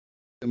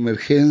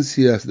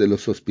Emergencias de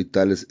los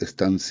hospitales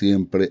están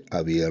siempre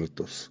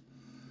abiertos,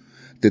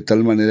 de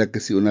tal manera que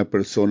si una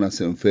persona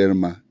se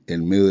enferma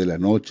en medio de la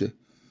noche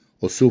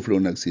o sufre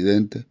un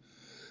accidente,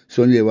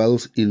 son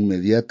llevados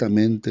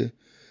inmediatamente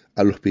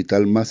al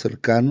hospital más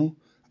cercano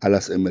a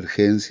las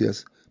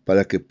emergencias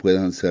para que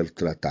puedan ser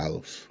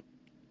tratados.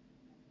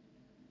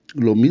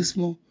 Lo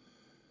mismo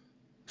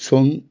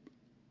son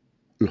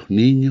los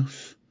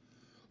niños,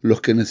 los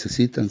que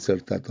necesitan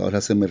ser tratados.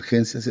 Las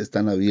emergencias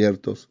están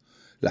abiertas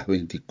las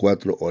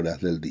 24 horas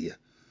del día.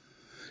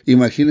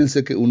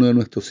 Imagínense que uno de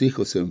nuestros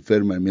hijos se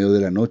enferma en medio de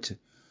la noche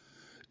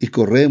y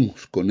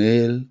corremos con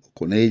él o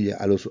con ella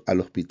al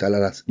hospital, a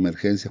las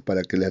emergencias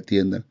para que le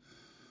atiendan.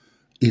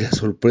 Y la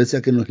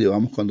sorpresa que nos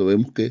llevamos cuando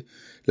vemos que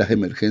las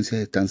emergencias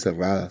están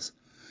cerradas,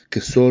 que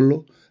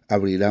solo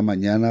abrirá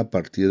mañana a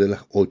partir de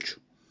las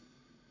 8.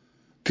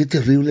 Qué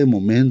terrible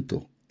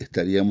momento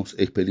estaríamos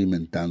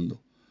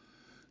experimentando.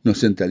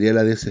 Nos entraría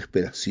la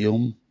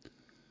desesperación,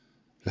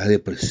 la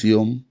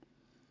depresión.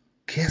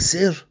 ¿Qué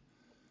hacer?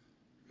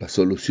 La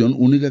solución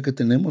única que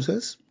tenemos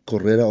es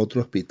correr a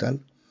otro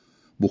hospital,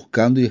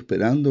 buscando y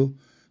esperando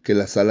que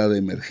la sala de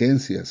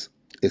emergencias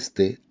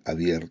esté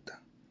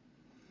abierta.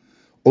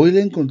 Hoy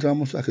le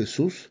encontramos a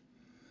Jesús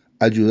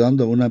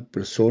ayudando a una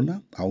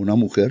persona, a una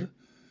mujer,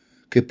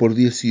 que por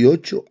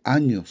 18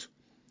 años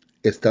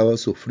estaba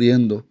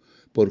sufriendo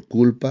por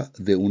culpa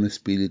de un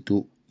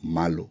espíritu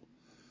malo.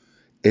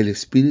 El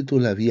espíritu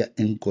la había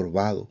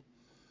encorvado.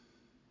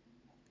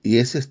 Y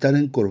ese estar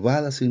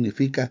encorvada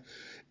significa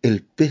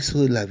el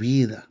peso de la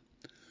vida.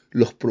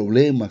 Los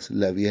problemas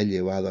la había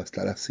llevado a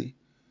estar así.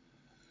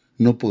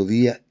 No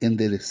podía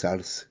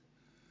enderezarse.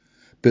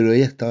 Pero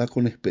ella estaba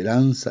con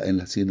esperanza en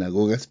la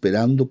sinagoga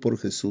esperando por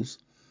Jesús.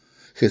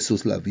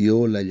 Jesús la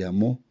vio, la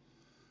llamó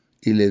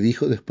y le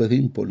dijo, después de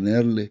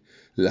imponerle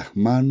las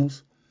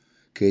manos,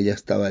 que ella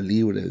estaba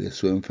libre de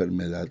su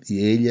enfermedad.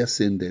 Y ella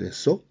se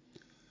enderezó,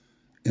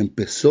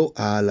 empezó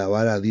a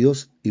alabar a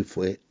Dios y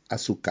fue a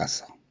su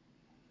casa.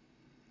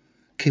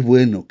 Qué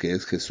bueno que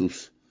es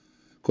Jesús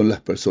con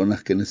las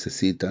personas que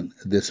necesitan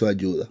de su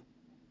ayuda.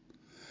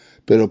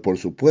 Pero por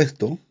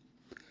supuesto,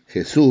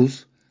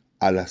 Jesús,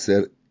 al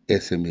hacer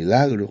ese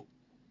milagro,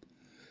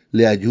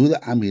 le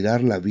ayuda a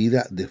mirar la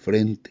vida de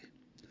frente.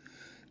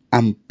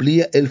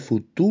 Amplía el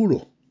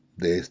futuro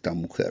de esta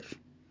mujer.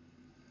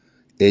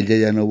 Ella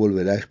ya no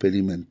volverá a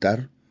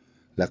experimentar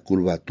la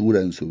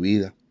curvatura en su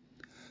vida,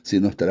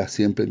 sino estará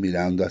siempre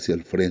mirando hacia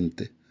el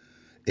frente,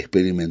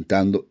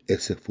 experimentando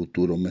ese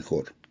futuro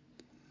mejor.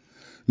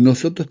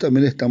 Nosotros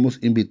también estamos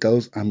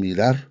invitados a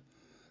mirar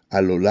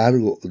a lo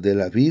largo de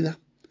la vida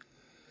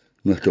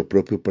nuestro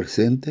propio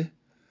presente,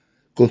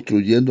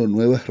 construyendo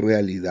nuevas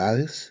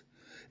realidades,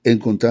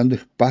 encontrando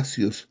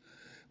espacios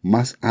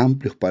más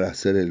amplios para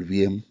hacer el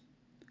bien.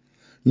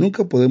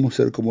 Nunca podemos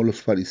ser como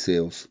los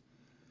fariseos,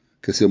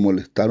 que se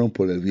molestaron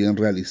por el bien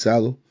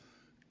realizado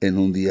en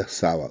un día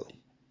sábado.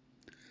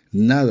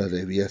 Nada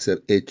debía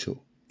ser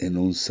hecho en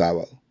un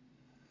sábado.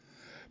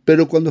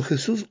 Pero cuando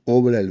Jesús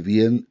obra el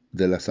bien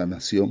de la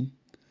sanación,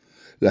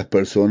 las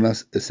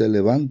personas se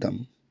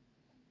levantan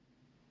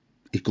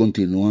y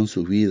continúan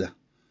su vida,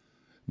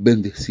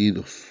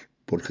 bendecidos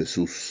por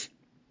Jesús.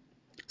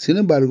 Sin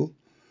embargo,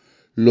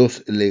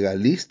 los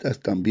legalistas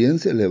también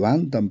se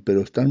levantan,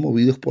 pero están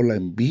movidos por la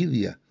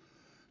envidia.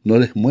 No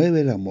les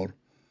mueve el amor.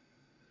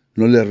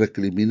 No le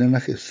recriminan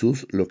a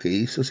Jesús lo que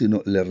hizo,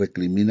 sino le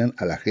recriminan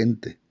a la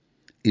gente.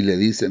 Y le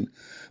dicen,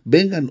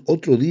 vengan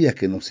otro día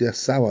que no sea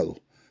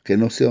sábado, que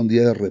no sea un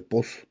día de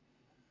reposo.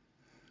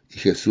 Y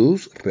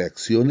Jesús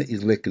reacciona y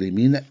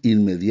recrimina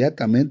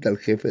inmediatamente al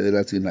jefe de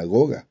la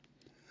sinagoga.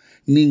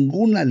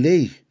 Ninguna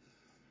ley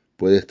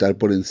puede estar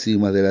por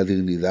encima de la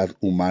dignidad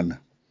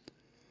humana.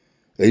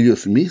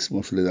 Ellos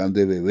mismos le dan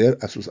de beber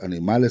a sus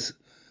animales,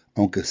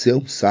 aunque sea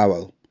un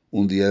sábado,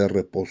 un día de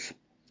reposo.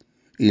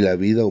 Y la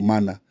vida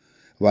humana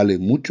vale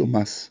mucho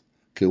más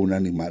que un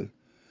animal.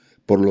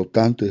 Por lo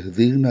tanto, es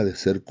digna de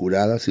ser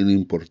curada sin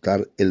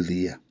importar el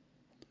día.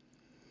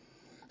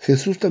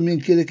 Jesús también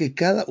quiere que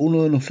cada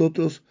uno de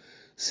nosotros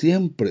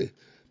siempre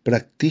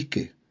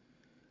practique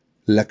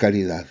la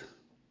caridad.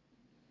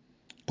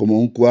 Como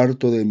un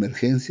cuarto de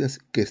emergencias,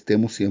 que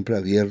estemos siempre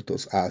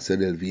abiertos a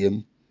hacer el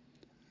bien,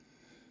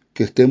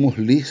 que estemos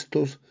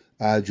listos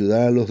a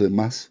ayudar a los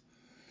demás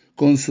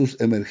con sus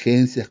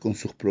emergencias, con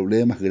sus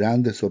problemas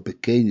grandes o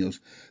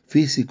pequeños,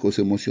 físicos,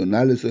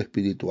 emocionales o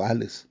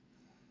espirituales.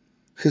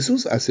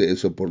 Jesús hace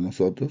eso por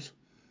nosotros,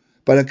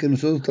 para que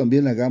nosotros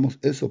también hagamos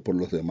eso por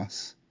los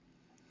demás.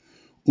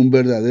 Un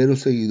verdadero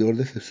seguidor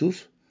de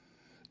Jesús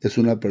es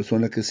una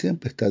persona que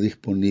siempre está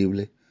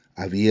disponible,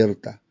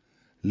 abierta,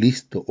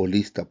 listo o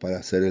lista para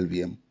hacer el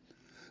bien.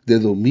 De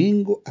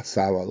domingo a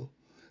sábado,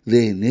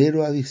 de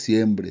enero a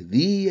diciembre,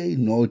 día y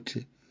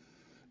noche,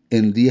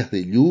 en días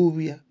de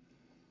lluvia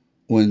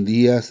o en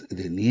días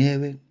de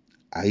nieve,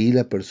 ahí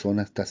la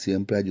persona está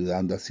siempre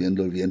ayudando,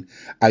 haciendo el bien.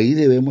 Ahí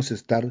debemos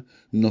estar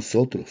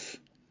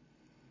nosotros,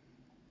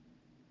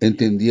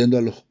 entendiendo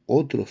a los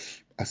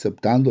otros,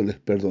 aceptándoles,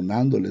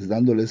 perdonándoles,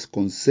 dándoles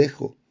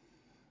consejo,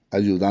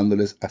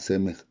 ayudándoles a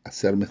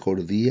ser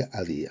mejor día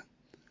a día.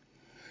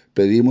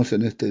 Pedimos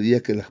en este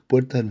día que las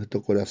puertas de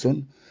nuestro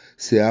corazón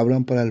se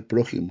abran para el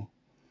prójimo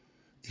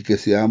y que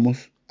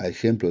seamos, a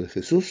ejemplo de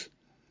Jesús,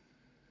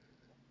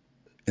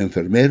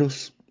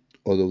 enfermeros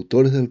o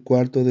doctores del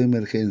cuarto de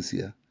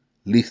emergencia,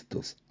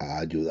 listos a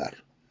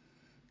ayudar.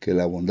 Que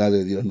la bondad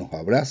de Dios nos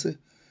abrace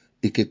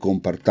y que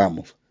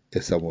compartamos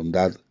esa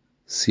bondad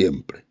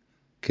siempre.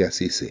 Que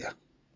así sea.